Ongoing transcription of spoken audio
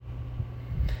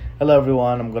Hello,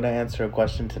 everyone. I'm going to answer a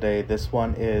question today. This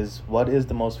one is, what is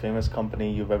the most famous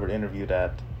company you've ever interviewed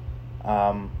at?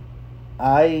 Um,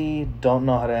 I don't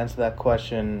know how to answer that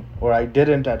question, or I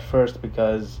didn't at first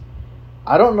because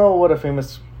I don't know what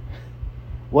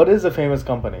is a famous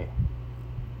company.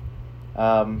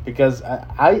 Because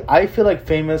I feel like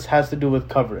famous has to do with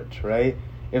coverage, right?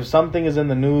 If something is in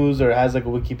the news or has like a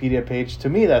Wikipedia page, to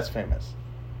me that's famous.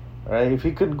 Right? If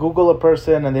you could Google a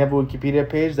person and they have a Wikipedia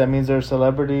page, that means they're a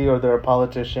celebrity or they're a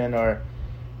politician or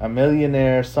a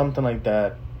millionaire, something like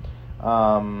that.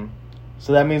 So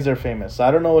that means they're famous. So I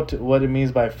don't know what it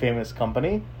means by famous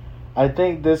company. I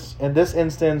think in this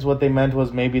instance, what they meant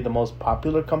was maybe the most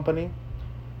popular company,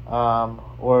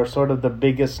 or sort of the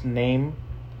biggest name.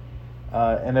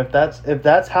 And if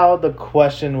that's how the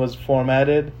question was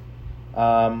formatted,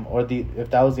 if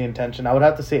that was the intention, I would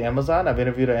have to say Amazon. I've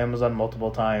interviewed at Amazon multiple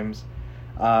times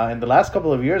in the last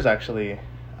couple of years, actually.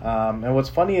 And what's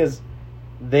funny is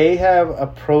they have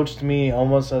approached me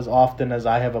almost as often as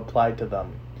I have applied to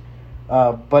them.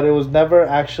 But it was never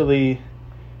actually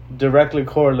directly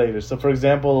correlated. So, for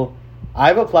example,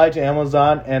 I've applied to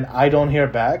Amazon and I don't hear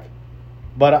back.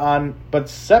 But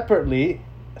separate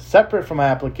from my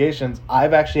applications,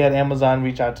 I've actually had Amazon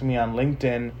reach out to me on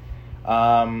LinkedIn,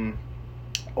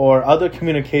 or other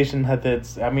communication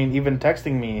methods. I mean, even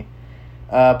texting me.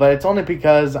 But it's only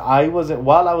because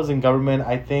while I was in government,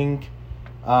 I think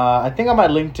on my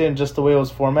LinkedIn, just the way it was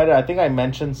formatted, I think I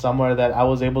mentioned somewhere that I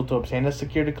was able to obtain a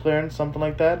security clearance, something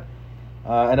like that.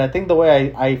 And I think the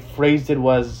way I phrased it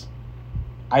was,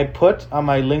 I put on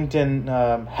my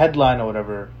LinkedIn headline or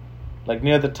whatever, like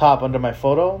near the top under my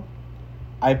photo,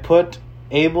 I put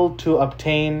able to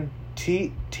obtain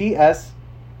TS/SCI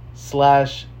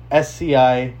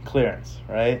clearance,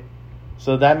 right?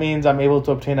 So that means I'm able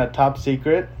to obtain a top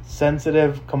secret,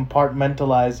 sensitive,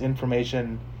 compartmentalized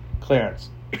information clearance.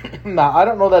 Now, I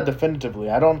don't know that definitively.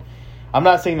 I'm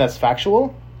not saying that's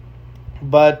factual,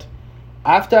 but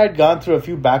after I'd gone through a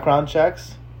few background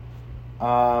checks,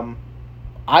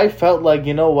 I felt like,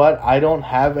 you know what, I don't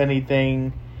have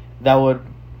anything that would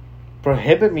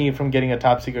prohibit me from getting a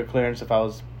top secret clearance if I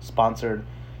was sponsored.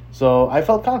 So I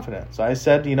felt confident. So I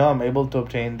said, I'm able to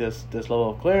obtain this level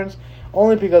of clearance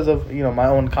only because of, my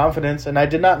own confidence. And I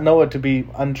did not know it to be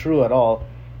untrue at all.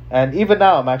 And even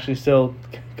now, I'm actually still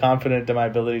confident in my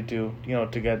ability to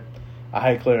get a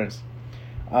high clearance.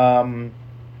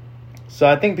 So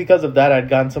I think because of that, I'd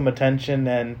gotten some attention.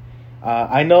 And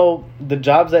I know the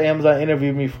jobs that Amazon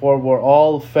interviewed me for were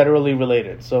all federally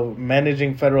related. So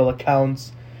managing federal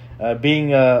accounts,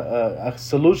 being a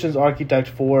solutions architect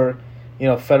for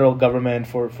federal government,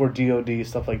 for DoD,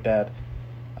 stuff like that.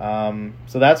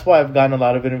 So that's why I've gotten a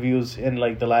lot of interviews in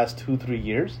like the last 2-3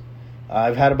 years.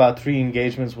 I've had about 3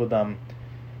 engagements with them.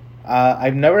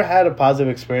 I've never had a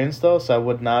positive experience though, so I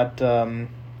would not. I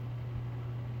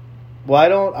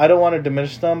don't want to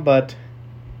diminish them, but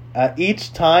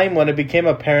each time when it became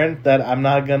apparent that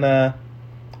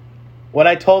when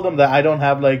I told them that I don't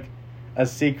have like a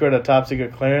top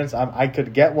secret clearance, I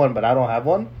could get one, but I don't have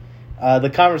one.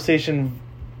 The conversation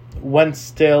went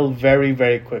stale very,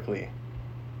 very quickly.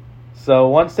 So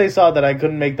once they saw that I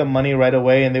couldn't make them money right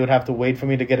away and they would have to wait for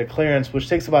me to get a clearance, which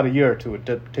takes about a year or two, it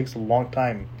takes a long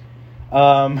time,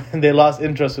 they lost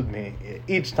interest with me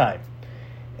each time.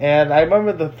 And I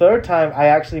remember the third time I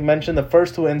actually mentioned the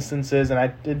first 2 instances, and I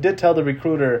did tell the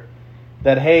recruiter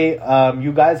that, hey,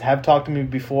 you guys have talked to me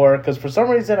before, because for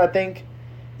some reason I think,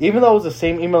 even though it was the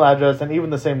same email address and even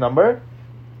the same number,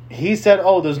 he said,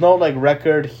 oh, there's no like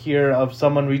record here of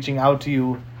someone reaching out to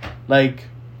you. Like,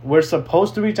 we're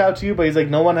supposed to reach out to you, but he's like,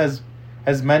 no one has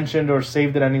mentioned or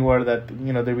saved it anywhere that,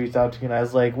 they reached out to you. And I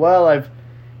was like, well, I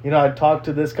talked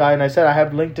to this guy, and I said I have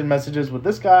LinkedIn messages with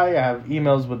this guy, I have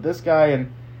emails with this guy, and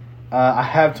I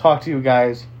have talked to you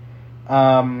guys.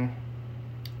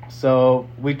 So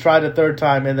we tried a third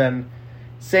time, and then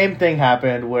same thing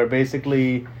happened where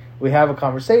basically we have a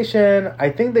conversation.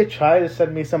 I think they tried to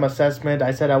send me some assessment.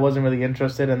 I said I wasn't really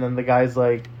interested, and then the guy's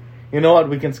like, you know what,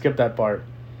 we can skip that part,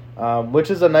 which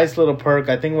is a nice little perk.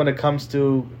 I think when it comes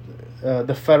to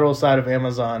the federal side of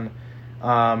Amazon,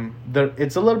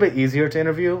 it's a little bit easier to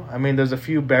interview. I mean, there's a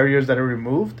few barriers that are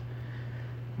removed,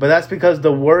 but that's because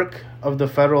the work of the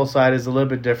federal side is a little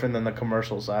bit different than the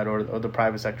commercial side or the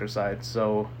private sector side.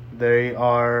 So they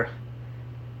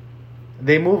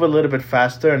move a little bit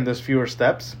faster and there's fewer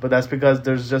steps, but that's because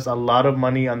there's just a lot of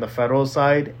money on the federal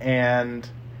side, and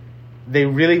they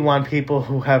really want people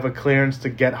who have a clearance to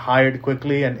get hired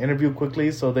quickly and interview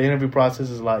quickly, so the interview process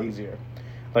is a lot easier.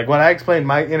 Like when I explained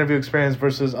my interview experience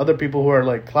versus other people who are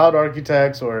like cloud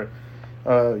architects or,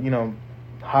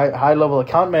 high level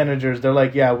account managers, they're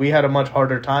like, yeah, we had a much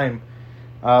harder time.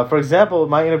 For example,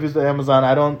 my interviews with Amazon,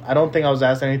 I don't think I was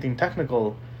asked anything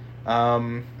technical. But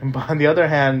on the other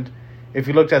hand, if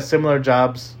you looked at similar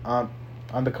jobs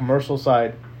on the commercial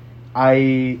side,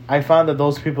 I found that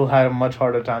those people had a much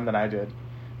harder time than I did.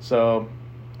 So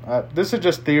this is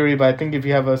just theory, but I think if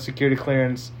you have a security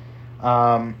clearance,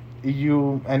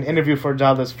 you an interview for a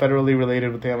job that's federally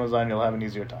related with Amazon, you'll have an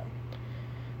easier time.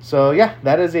 So yeah,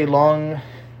 that is a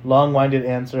long-winded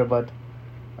answer, but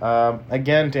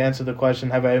again, to answer the question,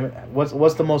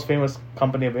 what's the most famous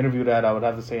company I've interviewed at? I would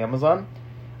have to say Amazon.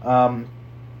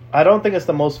 I don't think it's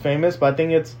the most famous, but I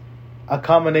think it's a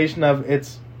combination of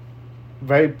it's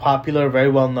very popular,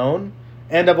 very well known,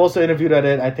 and I've also interviewed at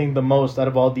it, I think, the most out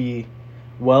of all the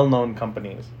well-known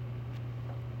companies.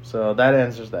 So that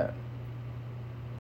answers that.